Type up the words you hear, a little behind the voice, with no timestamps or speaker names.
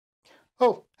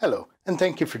Oh, hello, and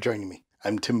thank you for joining me.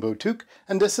 I'm Timbo Took,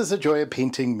 and this is A Joy of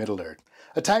Painting Middle-earth,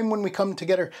 a time when we come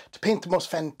together to paint the most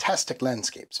fantastic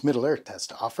landscapes Middle-earth has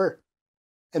to offer.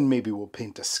 And maybe we'll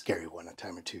paint a scary one a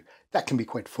time or two. That can be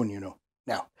quite fun, you know.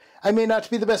 Now, I may not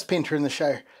be the best painter in the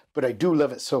Shire, but I do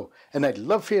love it so, and I'd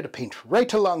love for you to paint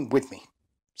right along with me.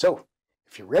 So,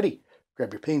 if you're ready,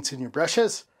 grab your paints and your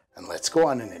brushes, and let's go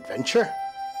on an adventure.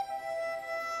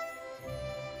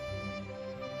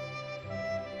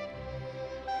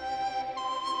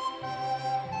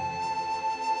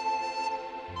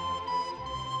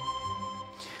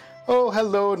 Oh,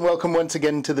 hello and welcome once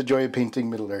again to The Joy of Painting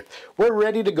Middle-earth. We're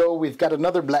ready to go. We've got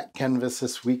another black canvas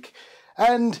this week,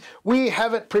 and we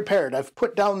have it prepared. I've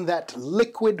put down that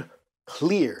liquid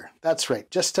clear. That's right,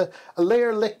 just a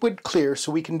layer liquid clear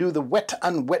so we can do the wet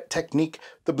on wet technique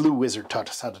the Blue Wizard taught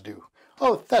us how to do.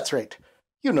 Oh, that's right.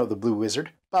 You know the Blue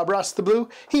Wizard, Bob Ross the Blue.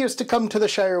 He used to come to the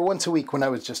Shire once a week when I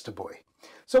was just a boy.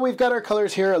 So we've got our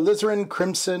colors here, alizarin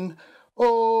crimson,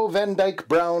 Van Dyke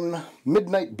brown,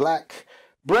 midnight black,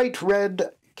 bright red,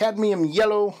 cadmium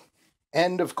yellow,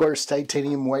 and of course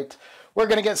titanium white. We're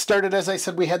going to get started. As I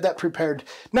said, we had that prepared.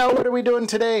 Now what are we doing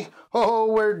today?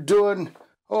 We're doing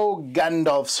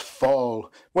Gandalf's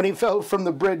fall, when he fell from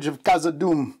the bridge of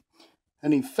Khazad-Dum,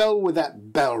 and he fell with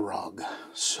that Balrog.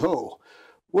 So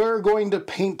we're going to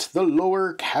paint the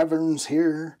lower caverns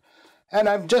here. And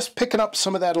I'm just picking up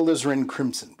some of that alizarin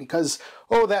crimson because,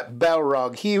 that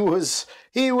Balrog, he was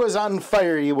on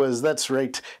fire, he was, that's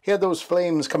right. He had those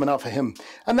flames coming off of him.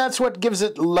 And that's what gives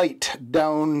it light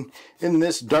down in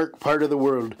this dark part of the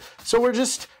world. So we're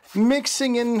just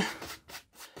mixing in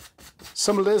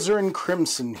some alizarin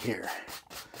crimson here.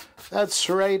 That's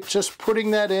right, just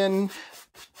putting that in.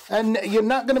 And you're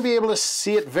not going to be able to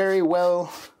see it very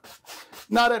well.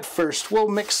 Not at first. We'll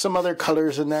mix some other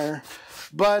colors in there.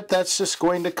 But that's just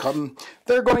going to come.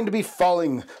 They're going to be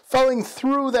falling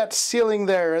through that ceiling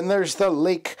there, and there's the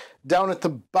lake down at the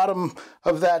bottom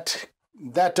of that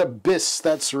abyss,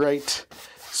 that's right.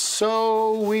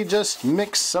 So we just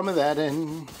mix some of that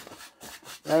in.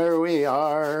 There we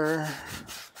are.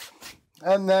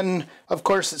 And then, of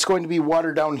course, it's going to be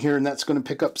water down here, and that's going to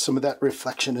pick up some of that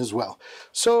reflection as well.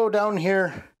 So down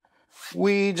here,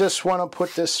 we just want to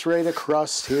put this right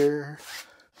across here.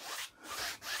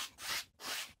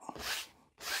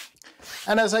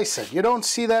 And as I said, you don't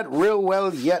see that real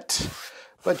well yet,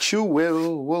 but you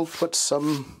will. We'll put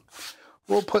some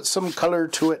color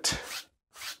to it,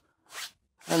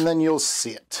 and then you'll see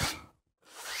it.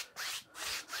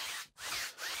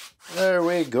 There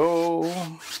we go.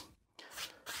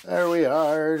 There we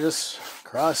are, just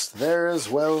across there as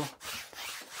well.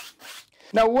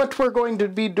 Now what we're going to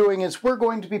be doing is we're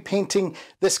going to be painting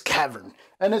this cavern,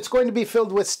 and it's going to be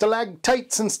filled with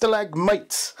stalactites and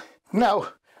stalagmites. Now,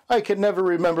 I can never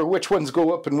remember which ones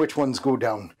go up and which ones go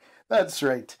down. That's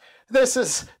right. This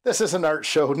is an art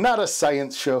show, not a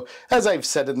science show, as I've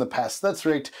said in the past. That's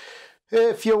right.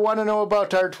 If you want to know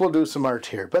about art, we'll do some art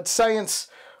here. But science,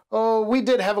 we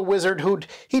did have a wizard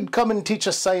he'd come and teach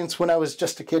us science when I was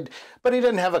just a kid, but he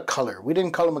didn't have a color. We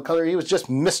didn't call him a color. He was just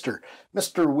Mr.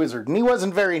 Wizard, and he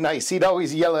wasn't very nice. He'd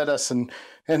always yell at us and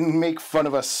make fun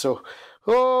of us, so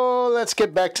let's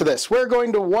get back to this. We're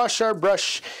going to wash our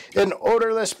brush in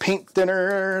odorless paint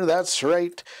thinner. That's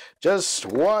right. Just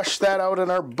wash that out in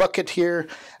our bucket here.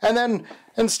 And then,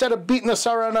 instead of beating the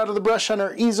Sauron out of the brush on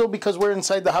our easel because we're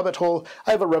inside the hobbit hole,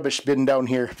 I have a rubbish bin down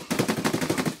here.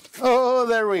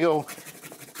 There we go.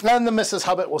 And the Mrs.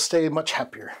 Hobbit will stay much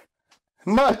happier.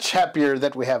 Much happier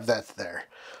that we have that there.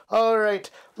 All right,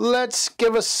 let's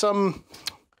give us some...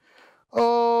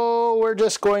 we're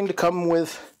just going to come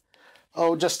with...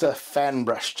 just a fan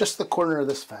brush, just the corner of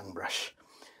this fan brush.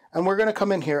 And we're going to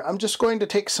come in here. I'm just going to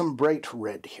take some bright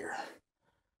red here.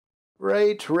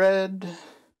 Bright red.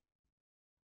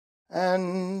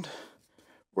 And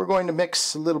we're going to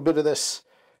mix a little bit of this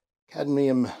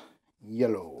cadmium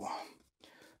yellow.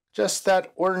 Just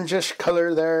that orangish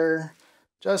color there.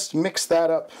 Just mix that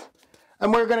up.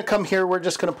 And we're going to come here. We're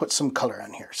just going to put some color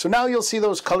on here. So now you'll see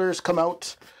those colors come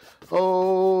out.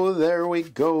 There we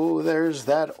go. There's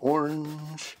that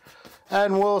orange.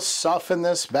 And we'll soften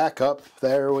this back up.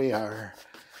 There we are.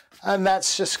 And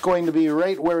that's just going to be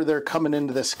right where they're coming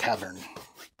into this cavern.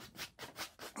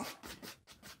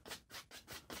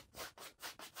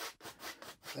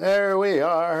 There we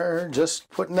are. Just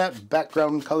putting that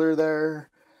background color there.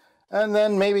 And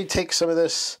then maybe take some of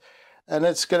this. And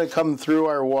it's going to come through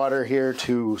our water here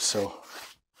too. So...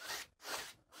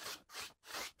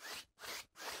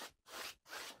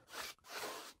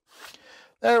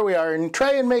 there we are, and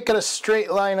try and make it a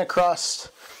straight line across.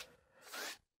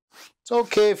 It's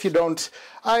okay if you don't.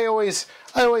 I always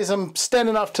am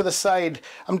standing off to the side.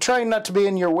 I'm trying not to be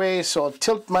in your way, so I'll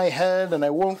tilt my head and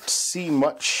I won't see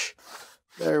much.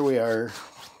 There we are.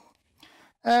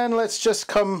 And let's just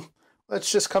come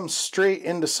straight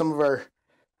into some of our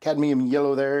cadmium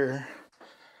yellow there.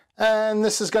 And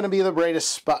this is going to be the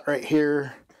brightest spot right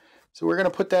here. So we're going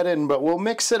to put that in, but we'll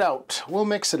mix it out. We'll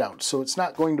mix it out so it's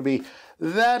not going to be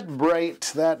that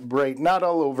bright, not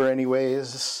all over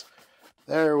anyways.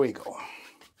 There we go.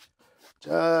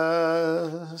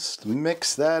 Just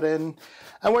mix that in.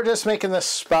 And we're just making this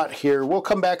spot here. We'll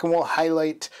come back and we'll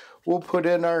highlight. We'll put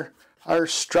in our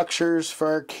structures for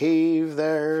our cave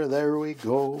there. There we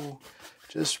go.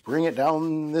 Just bring it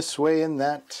down this way and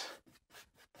that.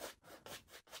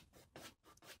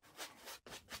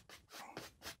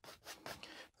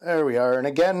 There we are. And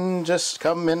again, just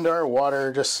come into our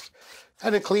water. Just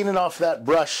kind of cleaning off that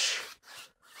brush.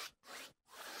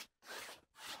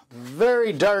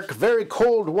 Very dark, very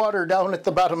cold water down at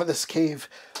the bottom of this cave.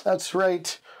 That's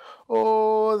right.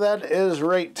 Oh, that is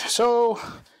right. So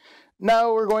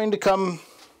now we're going to come,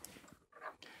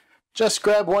 just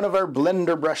grab one of our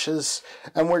blender brushes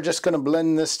and we're just going to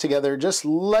blend this together. Just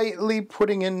lightly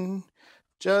putting in,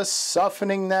 just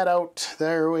softening that out.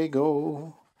 There we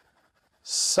go.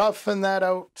 Soften that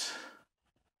out.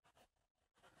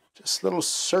 Just little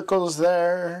circles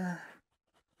there.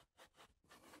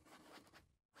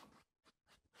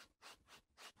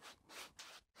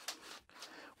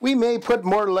 We may put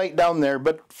more light down there,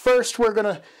 but first we're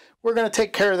gonna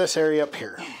take care of this area up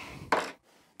here.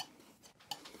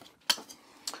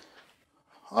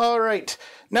 All right.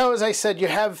 Now, as I said, you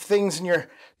have things in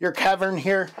your cavern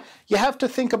here. You have to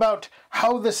think about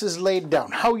how this is laid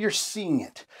down, how you're seeing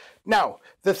it. Now,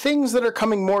 the things that are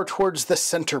coming more towards the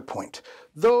center point,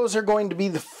 those are going to be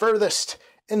the furthest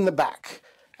in the back.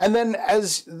 And then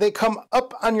as they come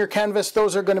up on your canvas,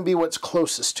 those are going to be what's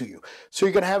closest to you. So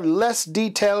you're going to have less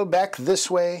detail back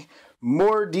this way,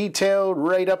 more detail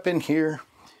right up in here.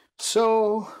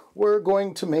 So we're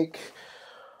going to make,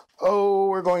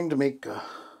 we're going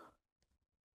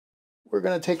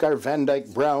to take our Van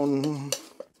Dyke brown.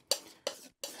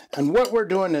 And what we're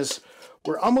doing is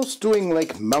we're almost doing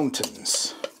like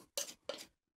mountains.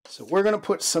 So we're going to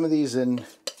put some of these in.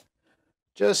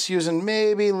 Just using,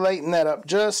 maybe lighten that up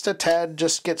just a tad,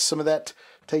 just get some of that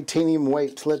titanium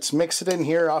white. Let's mix it in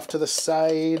here off to the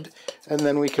side, and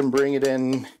then we can bring it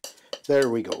in. There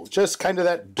we go. Just kind of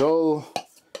that dull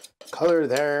color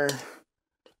there.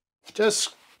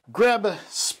 Just grab a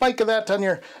spike of that on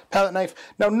your palette knife.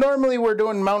 Now, normally we're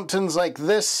doing mountains like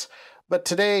this, but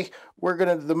today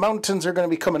the mountains are gonna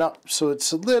be coming up, so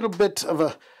it's a little bit of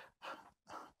a,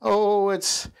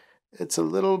 it's a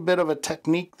little bit of a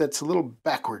technique that's a little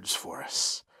backwards for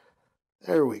us.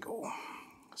 There we go.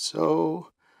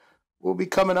 So we'll be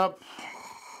coming up.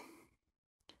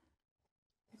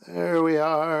 There we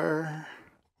are.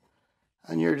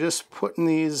 And you're just putting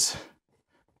these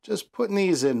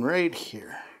in right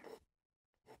here.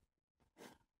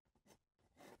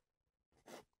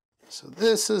 So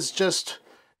this is just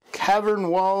cavern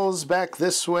walls back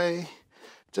this way.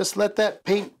 Just let that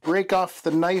paint break off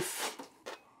the knife.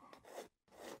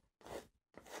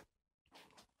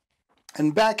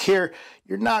 And back here,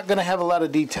 you're not going to have a lot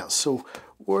of details. So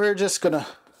we're just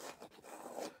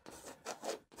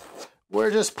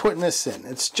putting this in.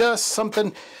 It's just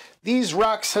something, these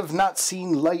rocks have not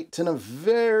seen light in a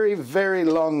very, very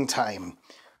long time.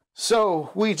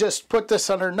 So we just put this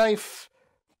on our knife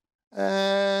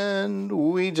and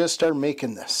we just are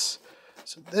making this.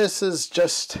 So this is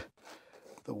just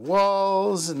the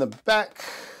walls in the back.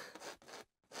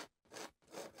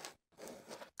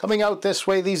 Coming out this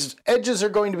way, these edges are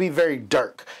going to be very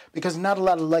dark because not a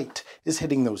lot of light is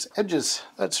hitting those edges.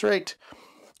 That's right.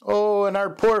 Oh, and our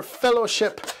poor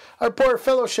fellowship,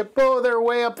 oh, they're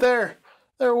way up there.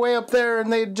 They're way up there,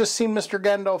 and they'd just seen Mr.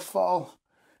 Gandalf fall.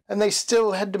 And they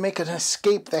still had to make an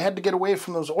escape. They had to get away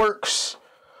from those orcs.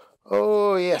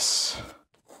 Oh, yes.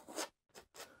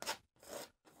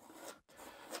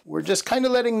 We're just kind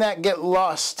of letting that get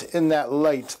lost in that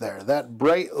light there, that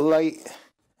bright light.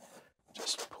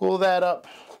 Just pull that up.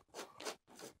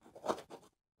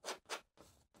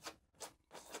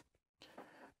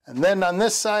 And then on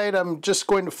this side, I'm just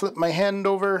going to flip my hand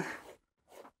over.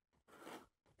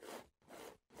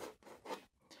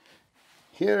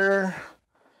 Here,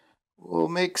 we'll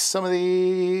make some of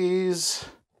these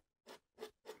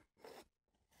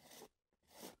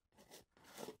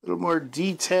a little more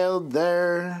detailed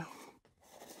there.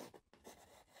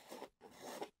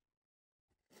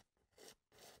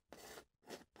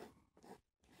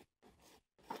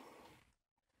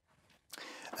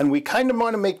 And we kind of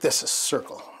want to make this a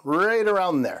circle right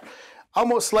around there.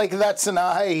 Almost like that's an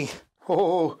eye.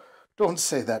 Oh, don't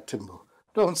say that, Timbo.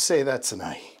 Don't say that's an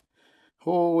eye.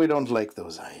 Oh, we don't like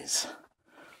those eyes.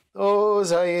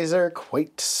 Those eyes are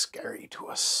quite scary to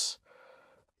us.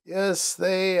 Yes,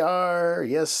 they are.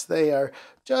 Yes, they are.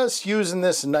 Just using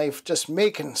this knife, just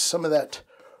making some of that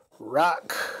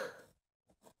rock.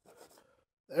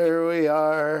 There we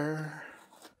are.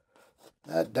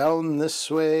 That down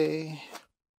this way.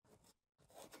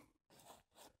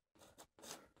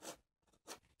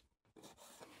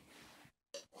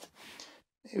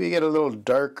 Maybe get a little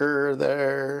darker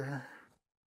there.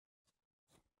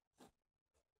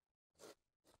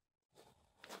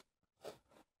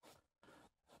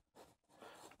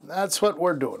 That's what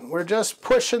we're doing. We're just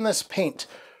pushing this paint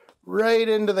right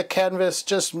into the canvas,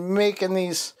 just making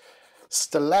these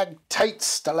stalactites,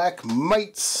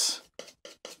 stalagmites.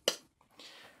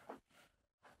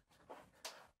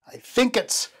 I think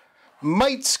it's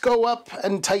mites go up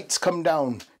and tights come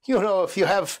down. You know, if you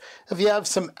have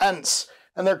some ants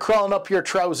and they're crawling up your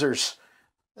trousers.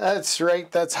 That's right,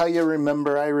 that's how you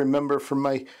remember. I remember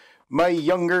from my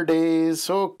younger days.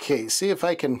 Okay, see if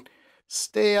I can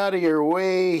stay out of your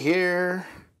way here.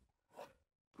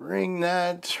 Bring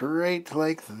that right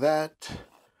like that.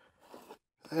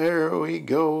 There we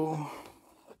go.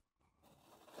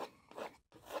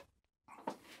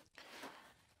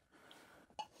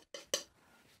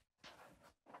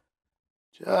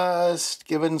 Just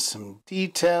giving some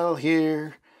detail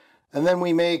here. And then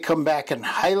we may come back and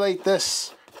highlight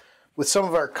this with some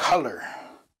of our color.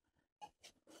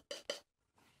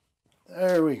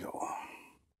 There we go.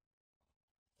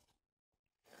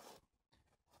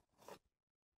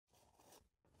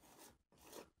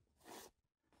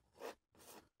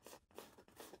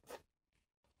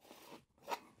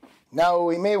 Now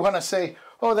we may want to say,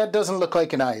 oh, that doesn't look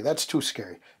like an eye. That's too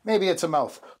scary. Maybe it's a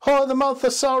mouth. Oh, the mouth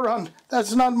of Sauron.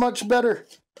 That's not much better.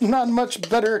 Not much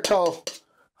better at all.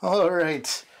 All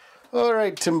right. All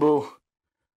right, Timbo.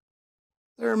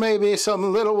 There may be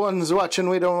some little ones watching.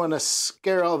 We don't want to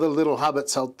scare all the little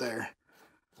hobbits out there.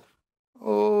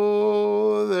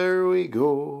 Oh, there we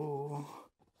go.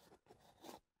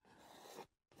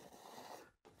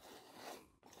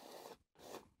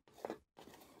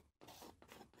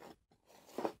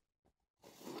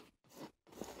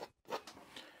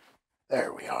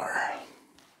 There we are.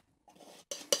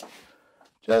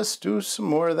 Just do some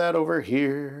more of that over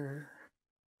here.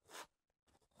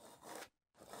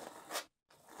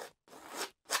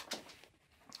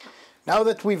 Now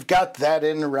that we've got that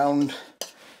in around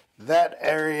that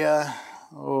area,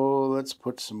 oh, let's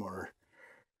put some more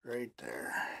right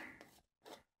there.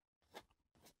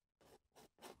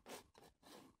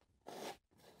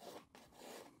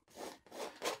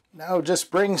 Now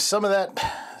just bring some of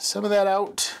that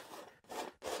out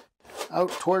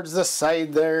towards the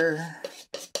side there.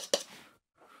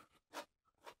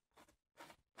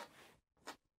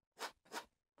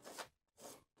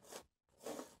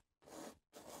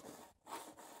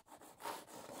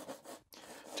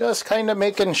 Just kind of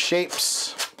making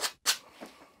shapes.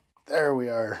 There we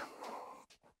are.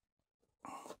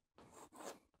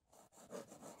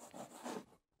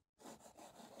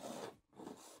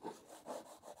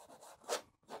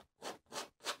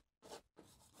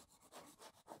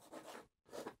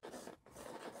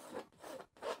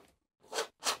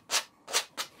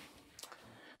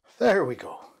 There we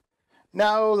go.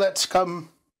 Now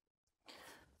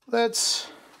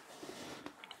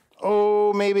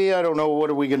oh, maybe, I don't know,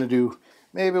 what are we going to do?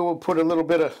 Maybe we'll put a little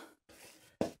bit of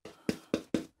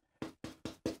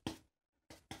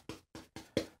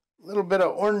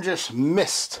orangish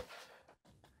mist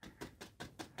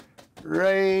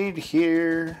right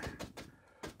here.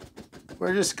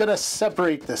 We're just going to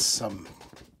separate this some.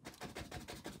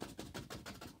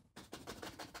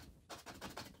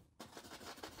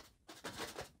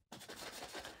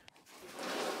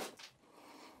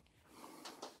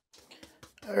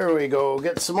 There we go.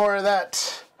 Get some more of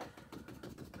that.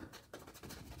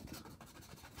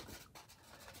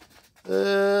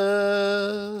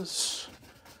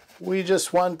 We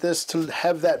just want this to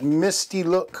have that misty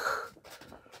look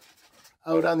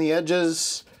out on the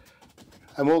edges.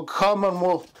 And we'll come and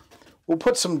we'll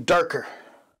put some darker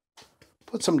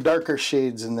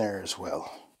shades in there as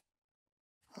well.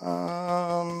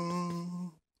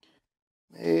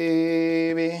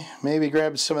 Maybe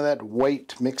grab some of that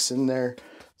white mix in there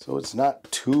so it's not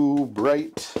too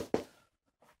bright.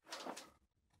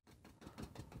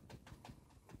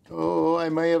 Oh, I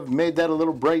may have made that a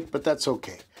little bright, but that's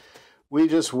okay. We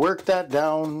just work that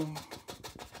down.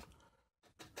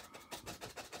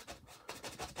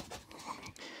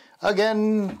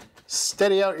 Again,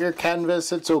 steady out your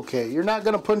canvas. It's okay. You're not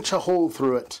going to punch a hole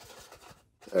through it.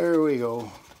 There we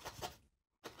go.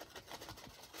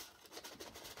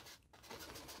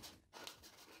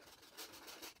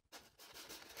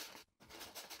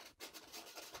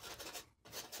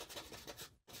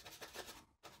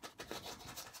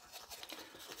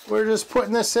 We're just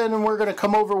putting this in, and we're going to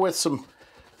come over with some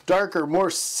darker, more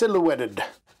silhouetted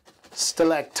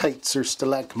stalactites or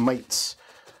stalagmites.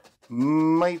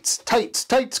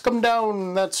 Tights come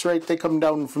down. That's right, they come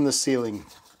down from the ceiling.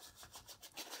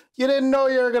 You didn't know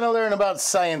you were going to learn about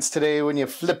science today when you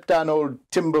flipped on old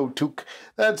Timbo Took.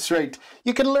 That's right,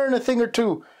 you can learn a thing or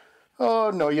two.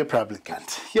 Oh, no, you probably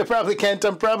can't. You probably can't.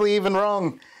 I'm probably even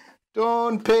wrong.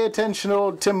 Don't pay attention to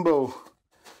old Timbo.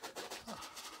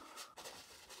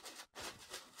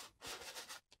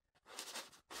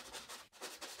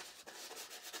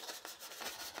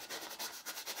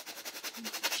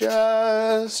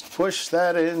 Just push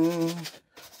that in.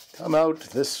 Come out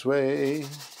this way.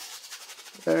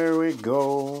 There we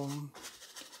go.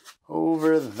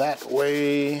 Over that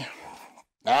way.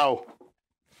 Now,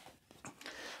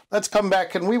 let's come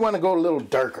back, and we want to go a little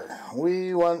darker.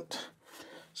 We want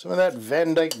some of that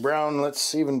Van Dyke brown.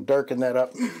 Let's even darken that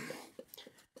up.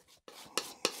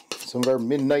 Some of our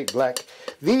midnight black.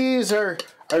 These are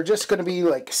just going to be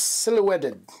like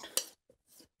silhouetted.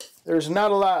 There's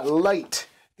not a lot of light.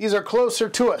 These are closer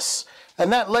to us,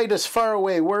 and that light is far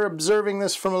away. We're observing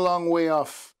this from a long way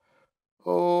off.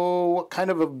 Oh, what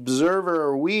kind of observer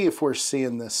are we if we're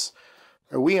seeing this?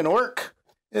 Are we an orc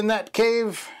in that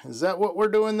cave? Is that what we're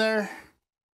doing there?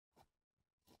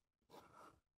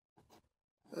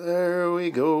 There we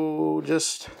go.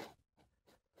 Just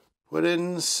put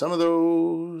in some of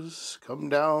those. Come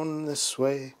down this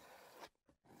way.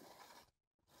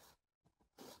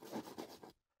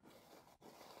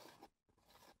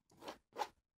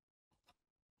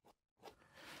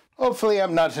 Hopefully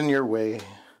I'm not in your way.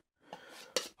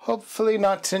 Hopefully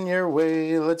not in your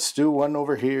way. Let's do one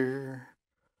over here.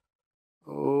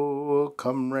 Oh,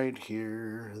 come right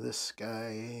here. This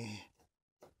guy.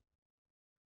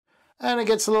 And it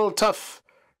gets a little tough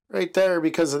right there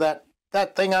because of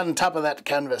that thing on top of that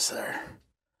canvas there.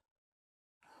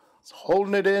 It's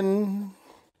holding it in.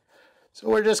 So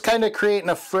we're just kind of creating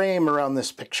a frame around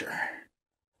this picture.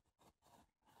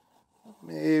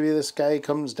 Maybe this guy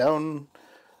comes down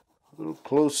a little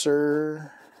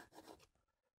closer.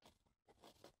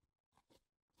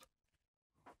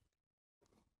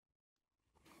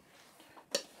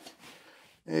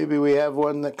 Maybe we have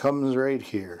one that comes right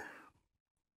here.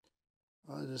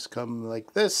 I'll just come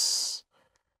like this,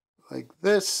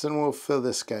 and we'll fill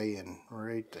this guy in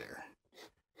right there.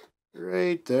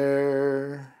 Right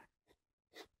there.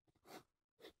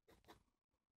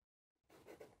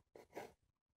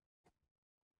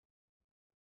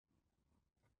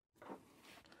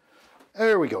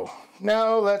 There we go.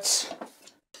 Now let's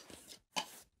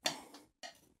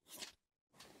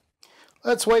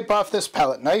wipe off this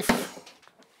palette knife.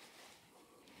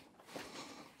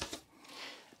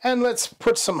 And let's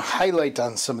put some highlight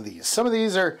on some of these. Some of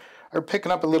these are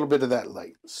picking up a little bit of that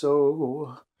light.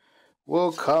 So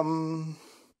we'll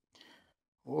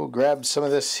grab some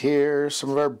of this here, some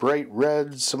of our bright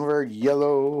red, some of our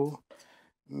yellow,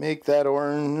 make that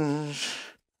orange.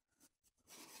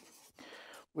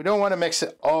 We don't want to mix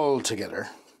it all together.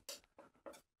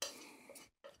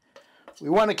 We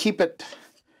want to keep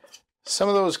some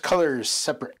of those colors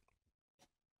separate.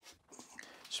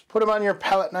 Just put them on your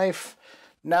palette knife.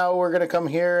 Now we're going to come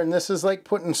here, and this is like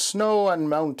putting snow on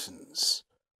mountains.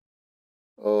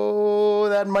 Oh,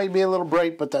 that might be a little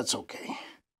bright, but that's okay.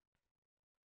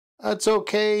 That's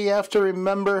okay. You have to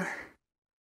remember,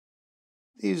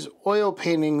 these oil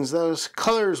paintings, those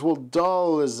colors will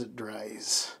dull as it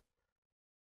dries.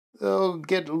 They'll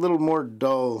get a little more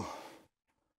dull.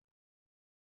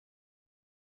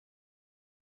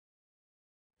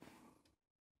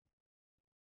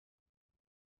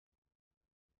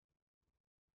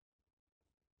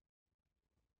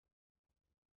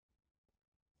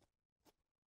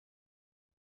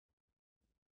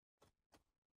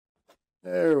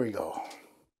 There we go.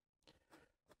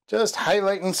 Just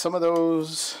highlighting some of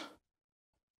those.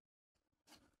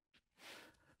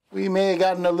 We may have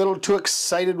gotten a little too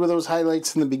excited with those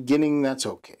highlights in the beginning. That's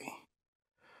okay.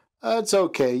 That's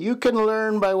okay. You can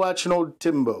learn by watching old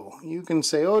Timbo. You can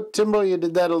say, oh, Timbo, you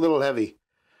did that a little heavy.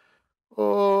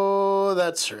 Oh,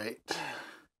 that's right.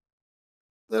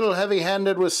 Little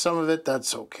heavy-handed with some of it.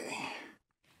 That's okay.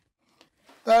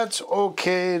 That's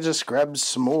okay. Just grab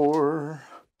some more.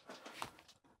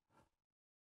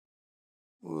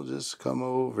 We'll just come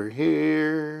over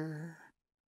here.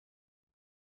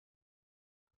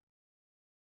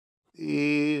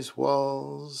 These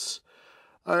walls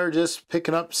are just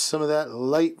picking up some of that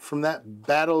light from that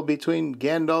battle between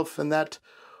Gandalf and that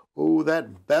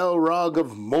Balrog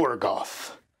of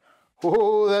Morgoth.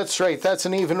 Oh, that's right, that's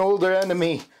an even older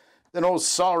enemy than old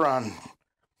Sauron.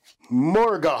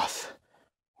 Morgoth.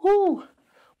 Woo!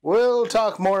 We'll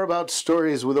talk more about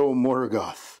stories with old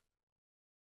Morgoth.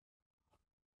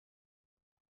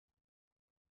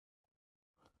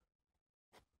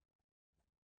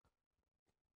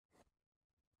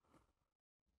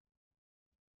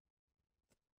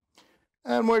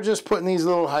 And we're just putting these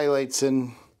little highlights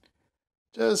in.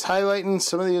 Just highlighting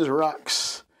some of these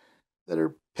rocks that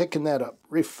are picking that up,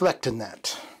 reflecting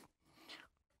that.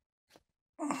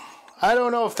 I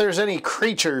don't know if there's any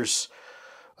creatures.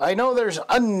 I know there's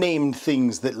unnamed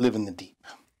things that live in the deep.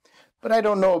 But I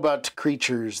don't know about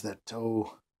creatures that,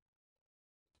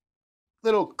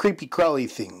 little creepy crawly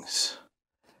things.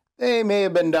 They may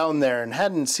have been down there and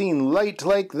hadn't seen light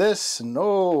like this in,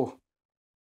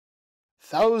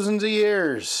 thousands of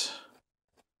years.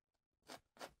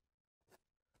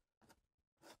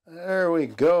 There we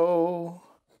go.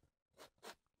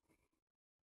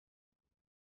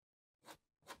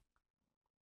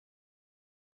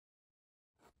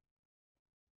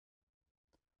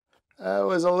 That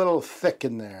was a little thick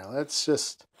in there. Let's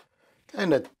just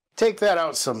kind of take that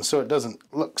out some so it doesn't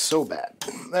look so bad.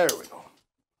 There we go.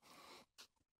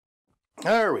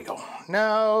 There we go.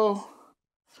 Now,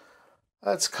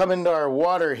 let's come into our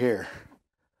water here.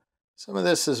 Some of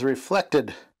this is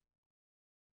reflected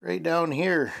right down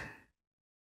here.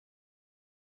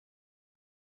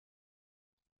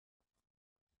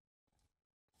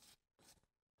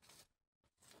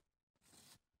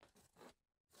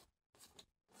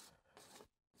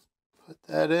 Put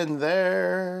that in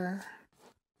there.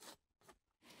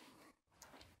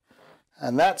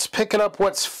 And that's picking up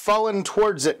what's fallen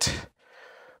towards it.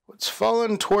 What's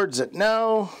fallen towards it.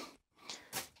 Now,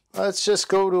 let's just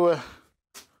go to a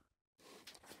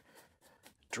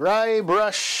dry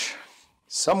brush,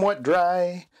 somewhat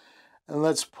dry, and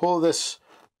let's pull this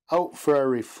out for our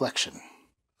reflection.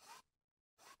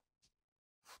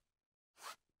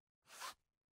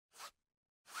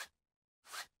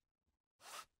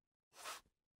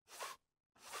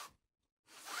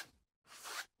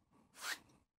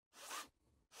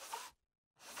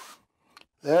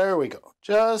 There we go.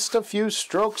 Just a few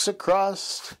strokes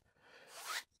across.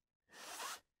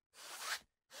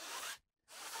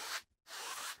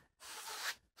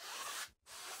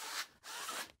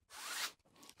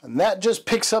 And that just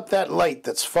picks up that light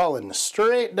that's falling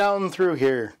straight down through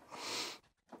here.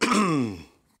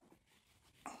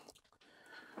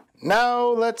 Now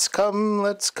let's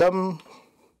come.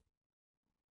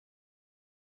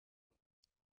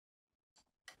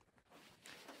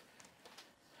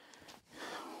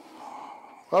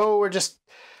 Oh, we're just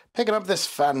picking up this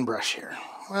fan brush here.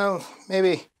 Well,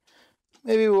 maybe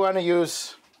we want to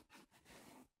use...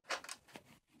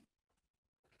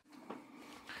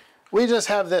 We just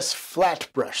have this flat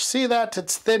brush. See that?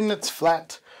 It's thin, it's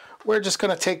flat. We're just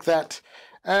going to take that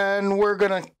and we're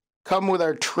going to come with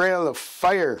our trail of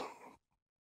fire.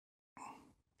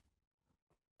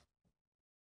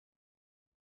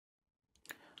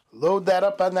 Load that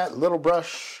up on that little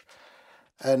brush.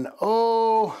 And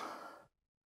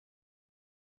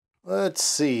let's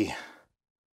see.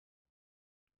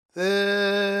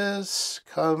 This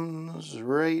comes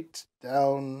right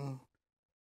down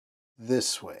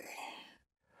this way.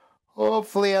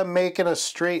 Hopefully I'm making a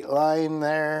straight line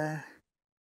there.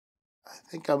 I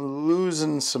think I'm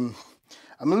losing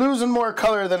more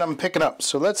color than I'm picking up.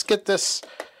 So let's get this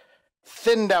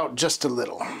thinned out just a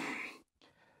little.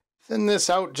 Thin this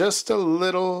out just a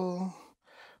little.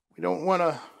 We don't want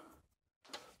to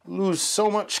lose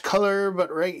so much color,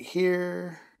 but right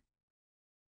here.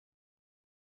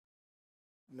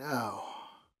 Now.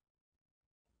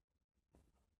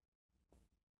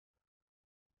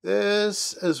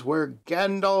 This is where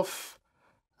Gandalf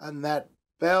and that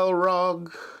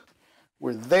Balrog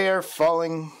were there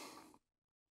falling.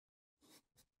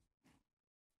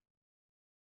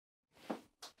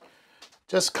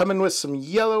 Just coming with some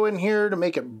yellow in here to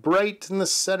make it bright in the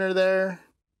center there.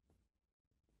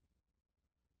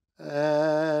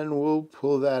 And we'll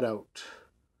pull that out.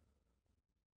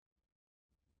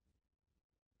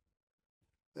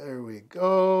 There we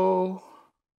go.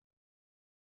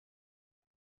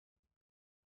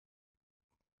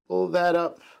 Pull that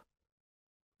up,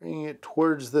 bring it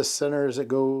towards the center as it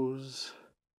goes.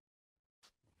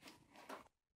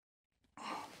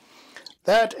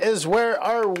 That is where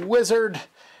our wizard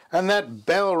and that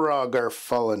Balrog are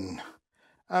fallen.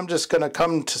 I'm just going to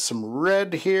come to some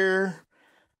red here,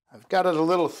 I've got it a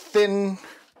little thin,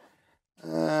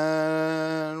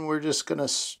 and we're just going to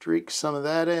streak some of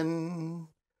that in,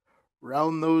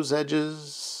 round those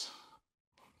edges.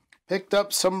 Picked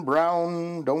up some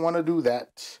brown, don't want to do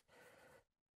that.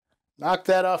 Knock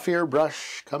that off your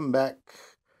brush, come back,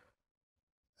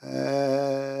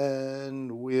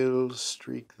 and we'll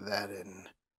streak that in.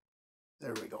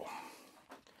 There we go.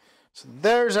 So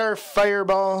there's our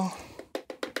fireball.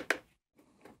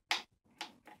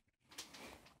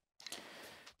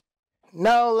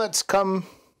 Now let's come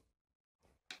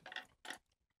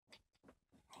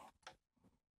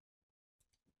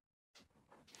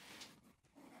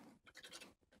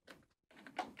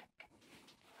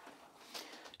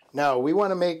now we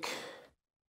want to make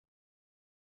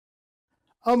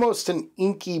almost an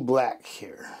inky black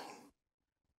here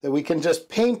that we can just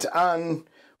paint on.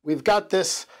 We've got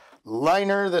this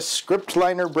liner, the script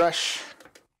liner brush,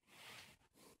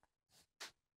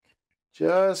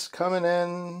 just coming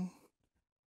in,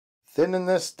 thinning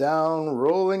this down,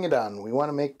 rolling it on. We want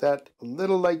to make that a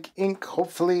little like ink.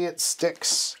 Hopefully it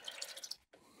sticks.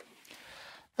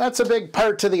 That's a big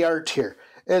part to the art here,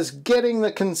 is getting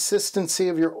the consistency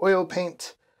of your oil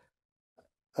paint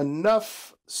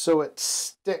enough so it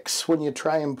sticks when you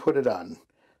try and put it on.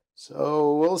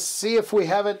 So we'll see if we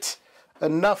have it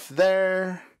enough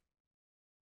there.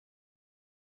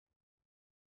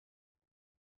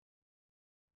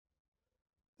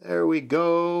 There we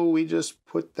go. We just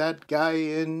put that guy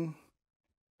in.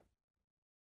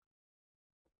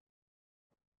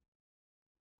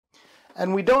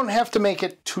 And we don't have to make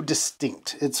it too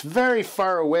distinct. It's very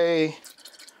far away,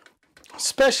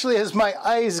 especially as my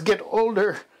eyes get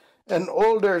older and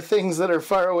older. Things that are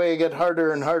far away get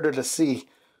harder and harder to see.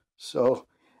 So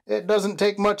it doesn't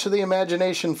take much of the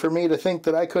imagination for me to think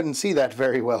that I couldn't see that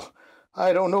very well.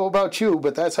 I don't know about you,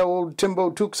 but that's how old Timbo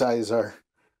Took's eyes are.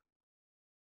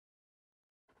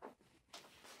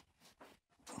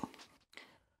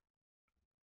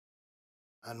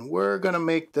 And we're going to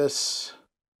make this,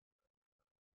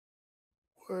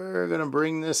 we're going to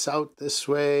bring this out this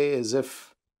way as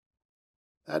if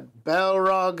that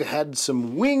Balrog had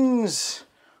some wings.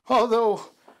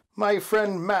 Although my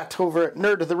friend Matt over at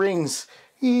Nerd of the Rings,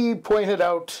 he pointed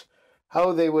out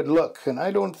how they would look, and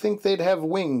I don't think they'd have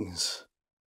wings.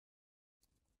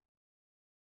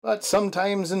 But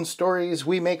sometimes in stories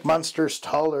we make monsters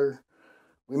taller,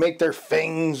 we make their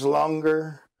fangs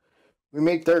longer, we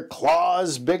make their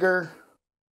claws bigger.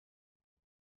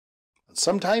 And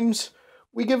sometimes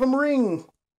we give them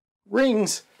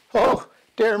rings. Oh,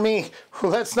 dear me,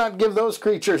 let's not give those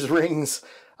creatures rings.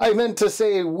 I meant to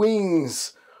say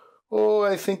wings. Oh,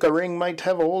 I think a ring might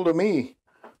have a hold of me.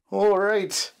 All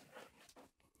right.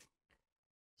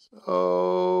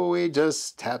 So we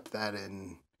just tap that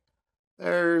in.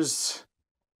 There's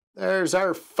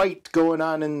our fight going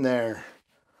on in there.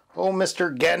 Oh,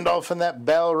 Mr. Gandalf and that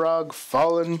Balrog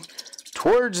falling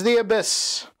towards the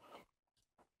abyss.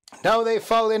 Now they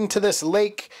fall into this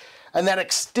lake, and that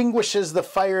extinguishes the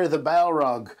fire of the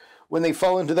Balrog when they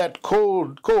fall into that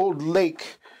cold, cold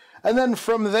lake. And then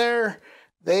from there,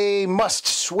 they must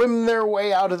swim their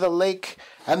way out of the lake,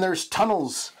 and there's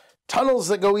tunnels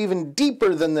that go even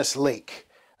deeper than this lake.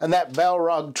 And that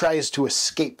Balrog tries to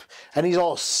escape, and he's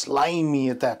all slimy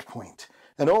at that point.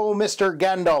 And oh, Mr.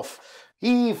 Gandalf,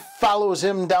 he follows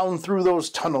him down through those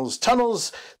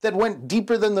tunnels that went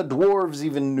deeper than the dwarves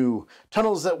even knew,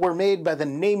 tunnels that were made by the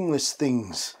nameless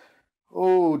things.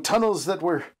 Oh, tunnels that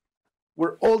were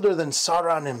older than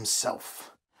Sauron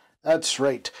himself. That's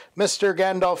right, Mr.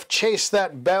 Gandalf chased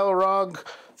that Balrog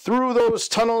through those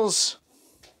tunnels.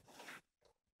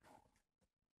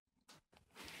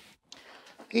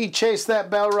 He chased that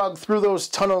Balrog through those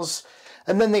tunnels,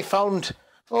 and then they found,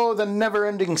 oh, the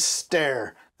never-ending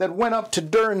stair that went up to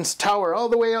Durin's tower, all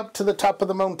the way up to the top of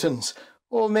the mountains.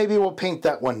 Oh, maybe we'll paint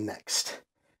that one next.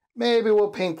 Maybe we'll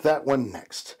paint that one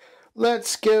next.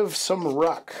 Let's give some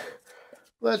rock.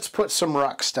 Let's put some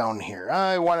rocks down here.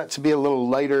 I want it to be a little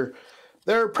lighter.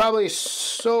 They're probably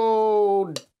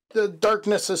so... the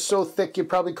darkness is so thick you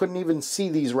probably couldn't even see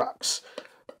these rocks.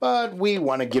 But we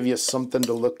want to give you something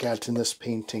to look at in this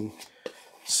painting.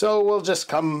 So we'll just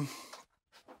come...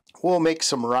 we'll make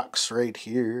some rocks right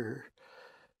here.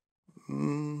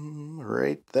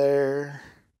 Right there.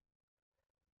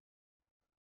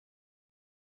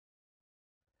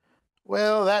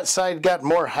 Well, that side got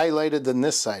more highlighted than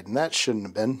this side, and that shouldn't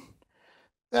have been.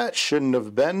 That shouldn't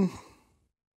have been.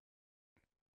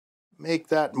 Make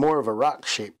that more of a rock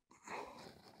shape.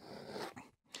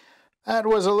 That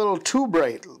was a little too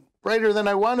bright, brighter than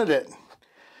I wanted it.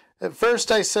 At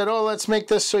first I said, oh, let's make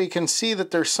this so you can see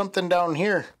that there's something down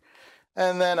here.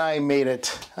 And then I made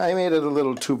it a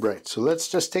little too bright. So let's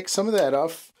just take some of that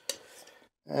off.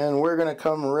 And we're going to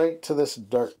come right to this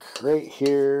dark right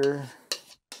here.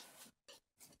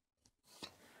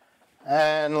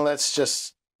 And let's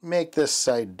just make this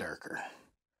side darker.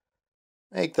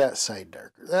 Make that side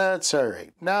darker. That's all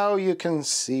right. Now you can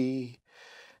see.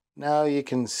 Now you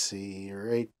can see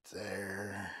right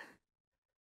there.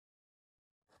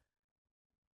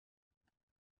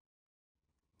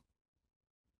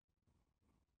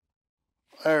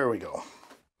 There we go.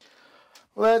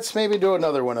 Let's maybe do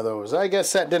another one of those. I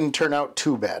guess that didn't turn out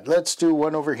too bad. Let's do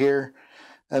one over here,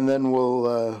 and then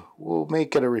we'll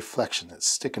make it a reflection that's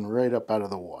sticking right up out of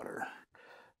the water.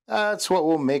 That's what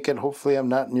we'll make it. Hopefully I'm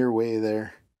not in your way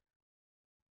there.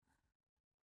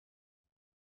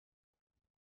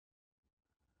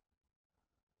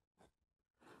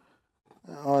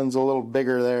 That one's a little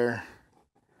bigger there.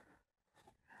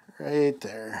 Right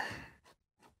there.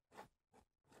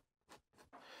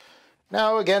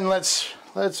 Now again, let's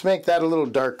make that a little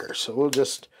darker. So we'll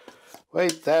just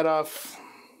wipe that off.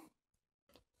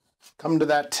 Come to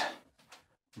that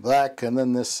black, and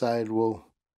then this side we'll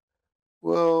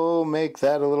make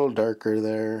that a little darker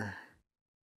there.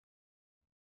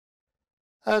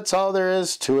 That's all there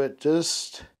is to it.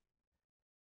 Just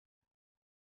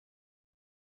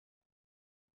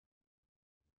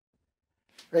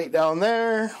right down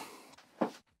there.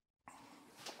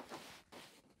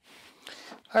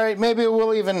 All right, maybe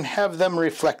we'll even have them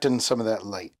reflect in some of that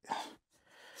light.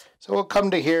 So we'll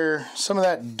come to here, some of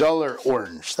that duller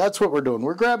orange. That's what we're doing.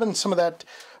 We're grabbing some of that.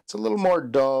 It's a little more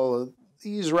dull.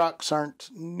 These rocks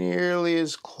aren't nearly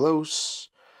as close,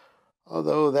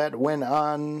 although that went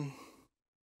on.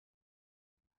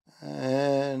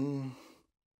 And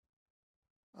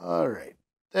all right,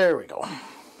 there we go.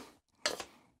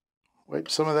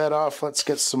 Wipe some of that off. Let's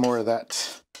get some more of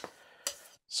that.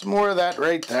 Some more of that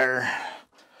right there.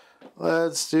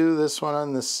 Let's do this one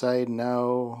on this side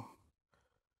now.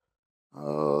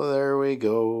 Oh, there we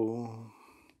go.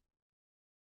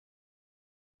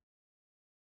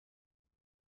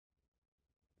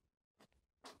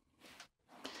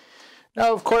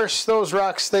 Now, of course, those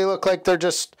rocks, they look like they're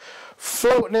just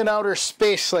floating in outer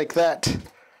space like that.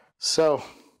 So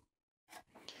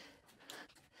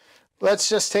let's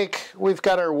just we've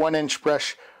got our 1-inch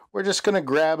brush. We're just going to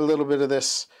grab a little bit of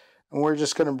this, and we're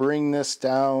just going to bring this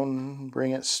down,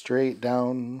 bring it straight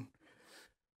down.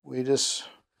 We just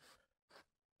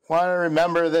want to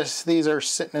remember these are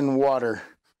sitting in water.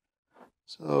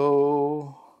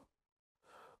 So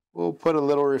we'll put a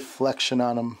little reflection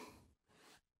on them.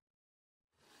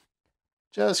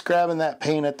 Just grabbing that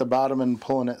paint at the bottom and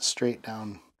pulling it straight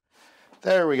down.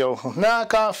 There we go.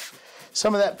 Knock off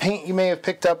some of that paint you may have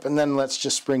picked up, and then let's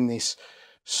just bring these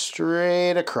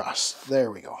straight across.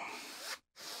 There we go.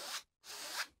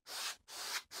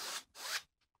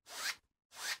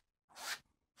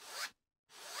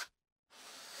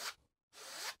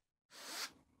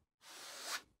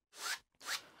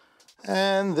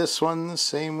 And this one, the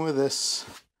same with this.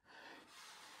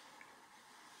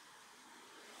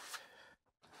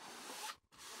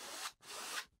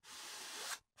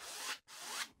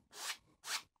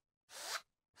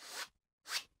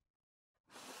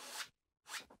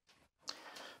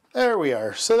 There we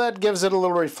are. So that gives it a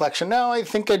little reflection. Now I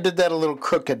think I did that a little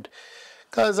crooked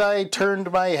because I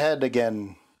turned my head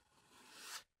again.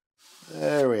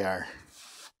 There we are.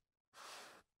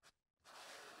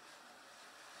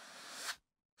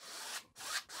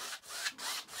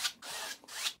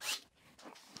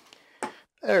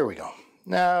 There we go.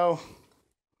 Now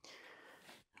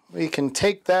we can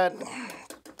take that,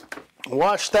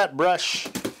 wash that brush.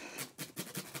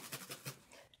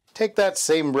 Take that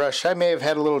same brush. I may have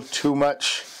had a little too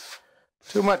much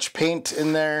paint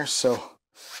in there, so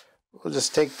we'll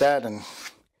just take that and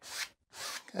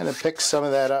kind of pick some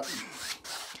of that up.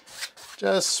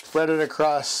 Just spread it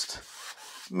across.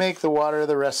 Make the water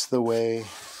the rest of the way.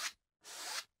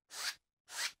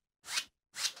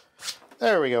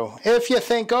 There we go. If you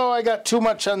think, oh, I got too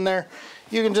much on there,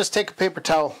 you can just take a paper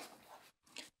towel.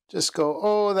 Just go,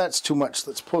 oh, that's too much.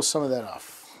 Let's pull some of that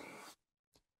off.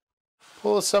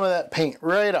 Pull some of that paint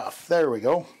right off. There we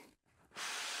go.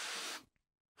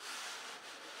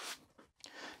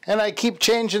 And I keep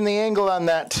changing the angle on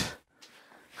that.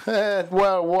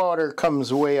 Well, water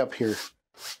comes way up here.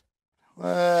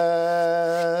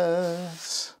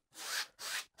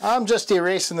 I'm just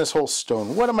erasing this whole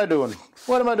stone. What am I doing?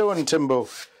 What am I doing, Timbo?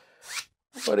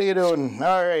 What are you doing?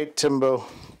 All right, Timbo.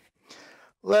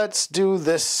 Let's do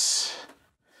this.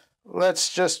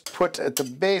 Let's just put at the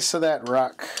base of that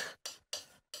rock.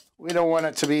 We don't want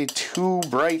it to be too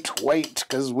bright white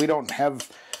because we don't have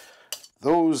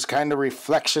those kind of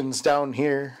reflections down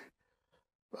here.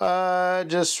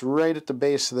 Just right at the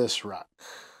base of this rock.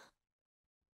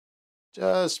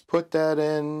 Just put that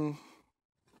in.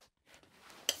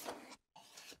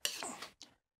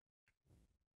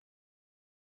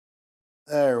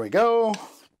 There we go.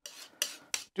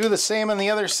 Do the same on the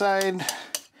other side.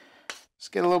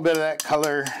 Just get a little bit of that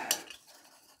color.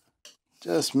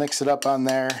 Just mix it up on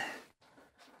there.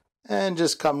 And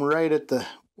just come right at the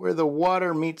where the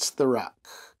water meets the rock.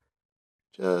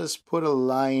 Just put a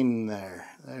line there.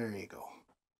 There you go.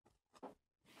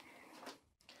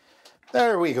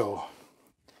 There we go.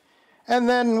 And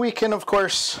then we can, of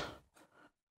course,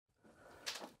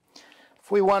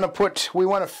 if we want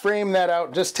to frame that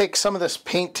out, just take some of this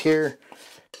paint here.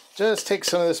 Just take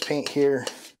some of this paint here.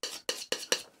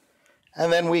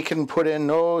 And then we can put in,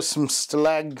 some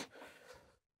stalagmites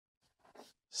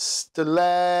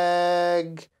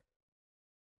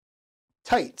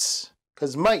tights,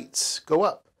 because mites go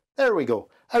up. There we go.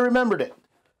 I remembered it.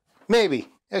 Maybe.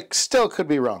 It still could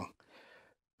be wrong.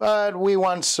 But we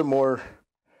want some more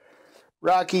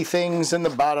rocky things in the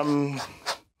bottom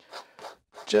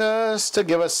just to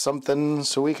give us something,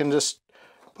 so we can just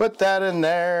put that in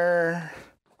there.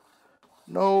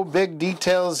 No big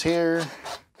details here.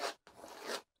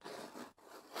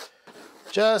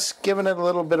 Just giving it a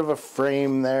little bit of a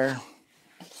frame there.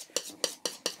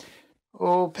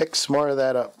 Oh, pick some more of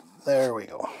that up. There we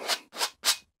go.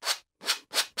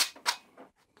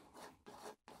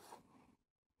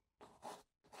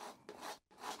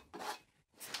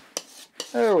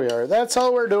 There we are. That's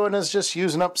all we're doing, is just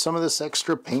using up some of this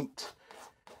extra paint.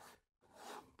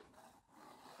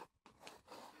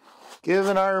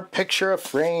 Giving our picture a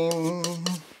frame.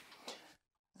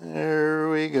 There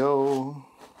we go.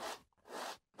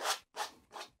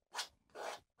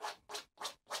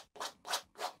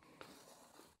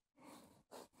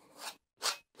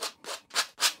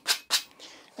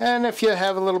 And if you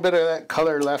have a little bit of that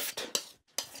color left,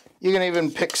 you can even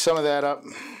pick some of that up.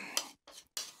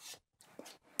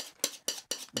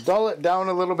 Dull it down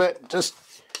a little bit. Just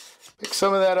pick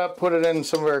some of that up, put it in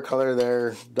some of our color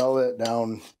there, dull it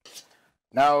down.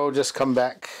 Now just come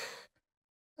back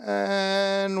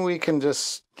and we can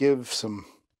just give some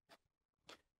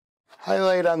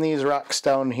highlight on these rocks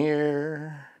down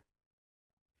here.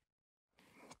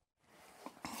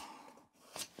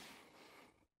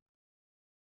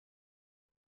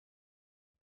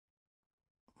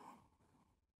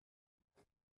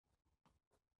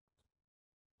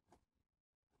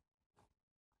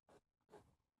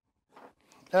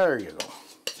 There you go.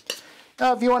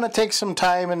 Now if you want to take some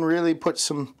time and really put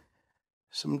some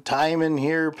time in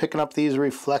here, picking up these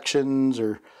reflections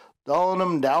or dulling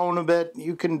them down a bit,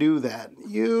 you can do that.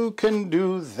 You can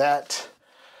do that.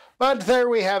 But there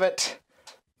we have it.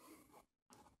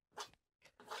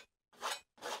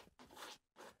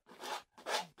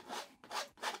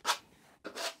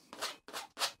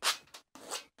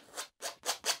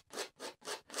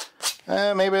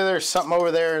 Maybe there's something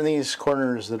over there in these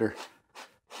corners that are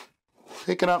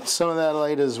picking up some of that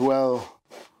light as well.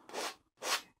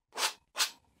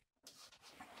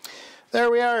 There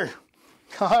we are.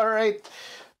 All right,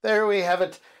 there we have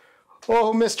it.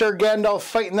 Oh, Mr. Gandalf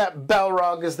fighting that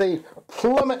Balrog as they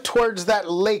plummet towards that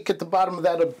lake at the bottom of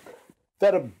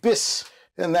that abyss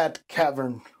in that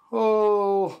cavern.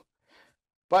 Oh,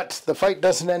 but the fight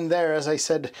doesn't end there. As I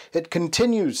said, it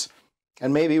continues,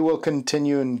 and maybe we'll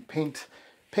continue and paint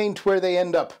where they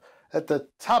end up. At the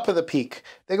top of the peak.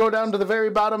 They go down to the very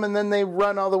bottom and then they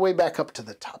run all the way back up to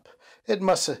the top. They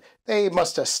must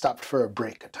have stopped for a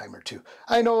break a time or two.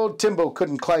 I know old Timbo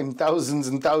couldn't climb thousands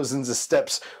and thousands of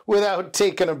steps without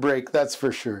taking a break, that's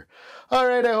for sure. All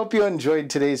right, I hope you enjoyed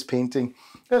today's painting.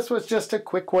 This was just a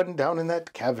quick one down in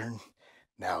that cavern.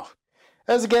 Now,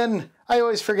 as again, I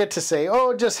always forget to say,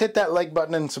 just hit that like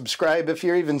button and subscribe if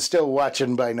you're even still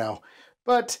watching by now.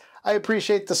 But I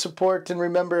appreciate the support, and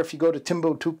remember, if you go to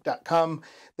timbotook.com,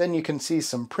 then you can see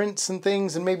some prints and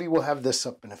things, and maybe we'll have this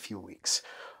up in a few weeks.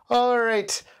 All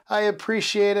right, I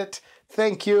appreciate it.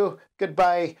 Thank you,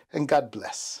 goodbye, and God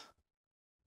bless.